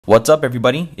What's up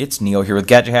everybody, it's Neo here with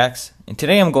Gadget Hacks, and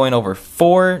today I'm going over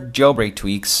 4 jailbreak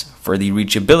tweaks for the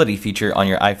Reachability feature on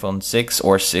your iPhone 6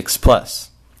 or 6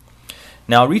 Plus.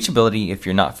 Now Reachability, if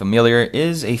you're not familiar,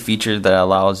 is a feature that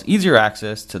allows easier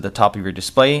access to the top of your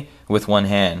display with one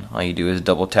hand. All you do is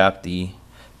double tap the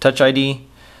Touch ID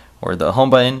or the home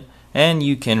button and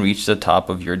you can reach the top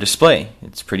of your display.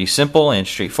 It's pretty simple and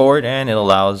straightforward, and it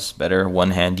allows better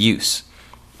one-hand use.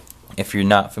 If you're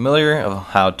not familiar of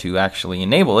how to actually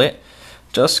enable it,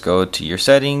 just go to your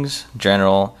settings,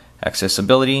 general,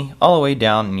 accessibility, all the way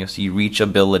down and you'll see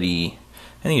reachability,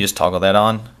 and you just toggle that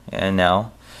on and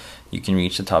now you can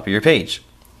reach the top of your page.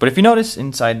 But if you notice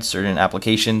inside certain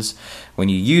applications, when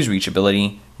you use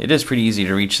reachability, it is pretty easy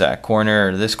to reach that corner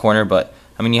or this corner, but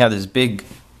I mean you have this big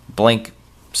blank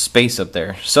space up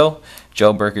there. So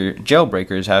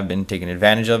jailbreakers have been taking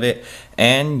advantage of it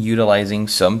and utilizing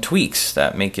some tweaks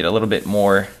that make it a little bit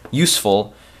more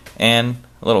useful and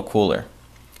a little cooler.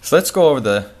 So let's go over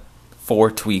the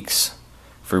 4 tweaks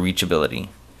for reachability.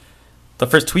 The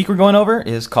first tweak we're going over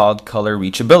is called color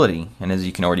reachability, and as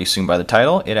you can already assume by the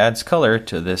title, it adds color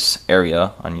to this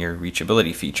area on your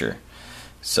reachability feature.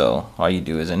 So all you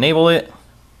do is enable it.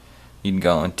 You can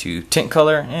go into tint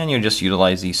color and you just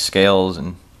utilize these scales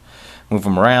and move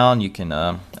them around. You can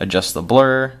adjust the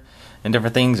blur and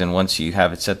different things, and once you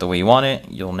have it set the way you want it,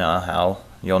 you'll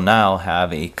now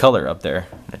have a color up there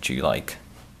that you like.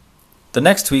 The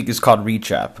next tweak is called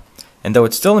Reachap, and though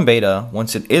it's still in beta,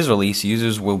 once it is released,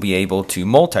 users will be able to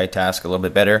multitask a little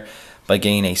bit better by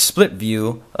getting a split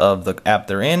view of the app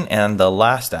they're in and the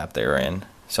last app they're in.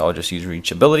 So I'll just use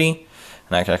Reachability,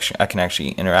 and I can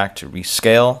actually interact to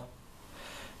rescale,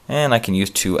 and I can use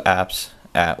 2 apps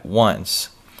at once.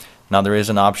 Now there is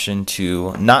an option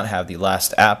to not have the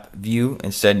last app view.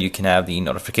 Instead you can have the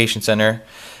notification center,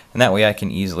 and that way I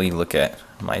can easily look at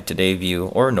my today view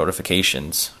or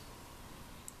notifications.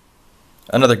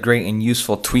 Another great and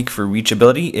useful tweak for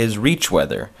reachability is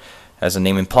ReachWeather. As the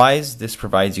name implies, this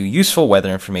provides you useful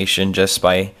weather information just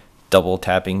by double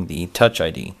tapping the Touch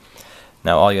ID.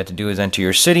 Now all you have to do is enter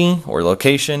your city or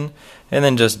location and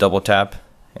then just double tap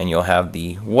and you'll have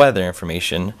the weather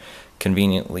information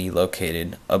conveniently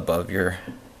located above your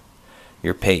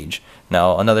page.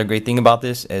 Now another great thing about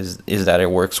this is that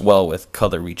it works well with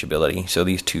color reachability, so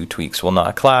these 2 tweaks will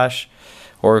not clash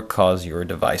or cause your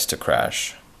device to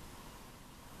crash.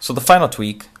 So the final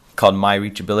tweak, called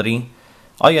MyReachability,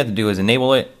 all you have to do is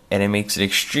enable it, and it makes it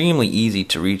extremely easy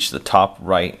to reach the top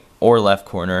right or left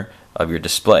corner of your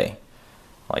display.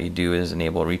 All you do is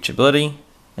enable reachability,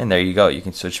 and there you go. You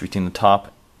can switch between the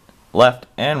top, left,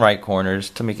 and right corners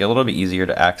to make it a little bit easier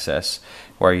to access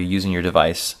while you're using your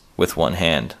device with one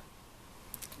hand.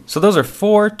 So those are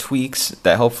 4 tweaks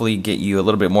that hopefully get you a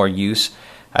little bit more use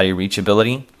out of your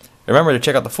reachability. Remember to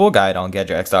check out the full guide on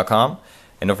gadgetx.com,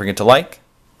 and don't forget to like,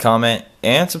 comment,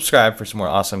 and subscribe for some more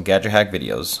awesome gadget hack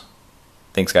videos.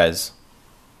 Thanks guys.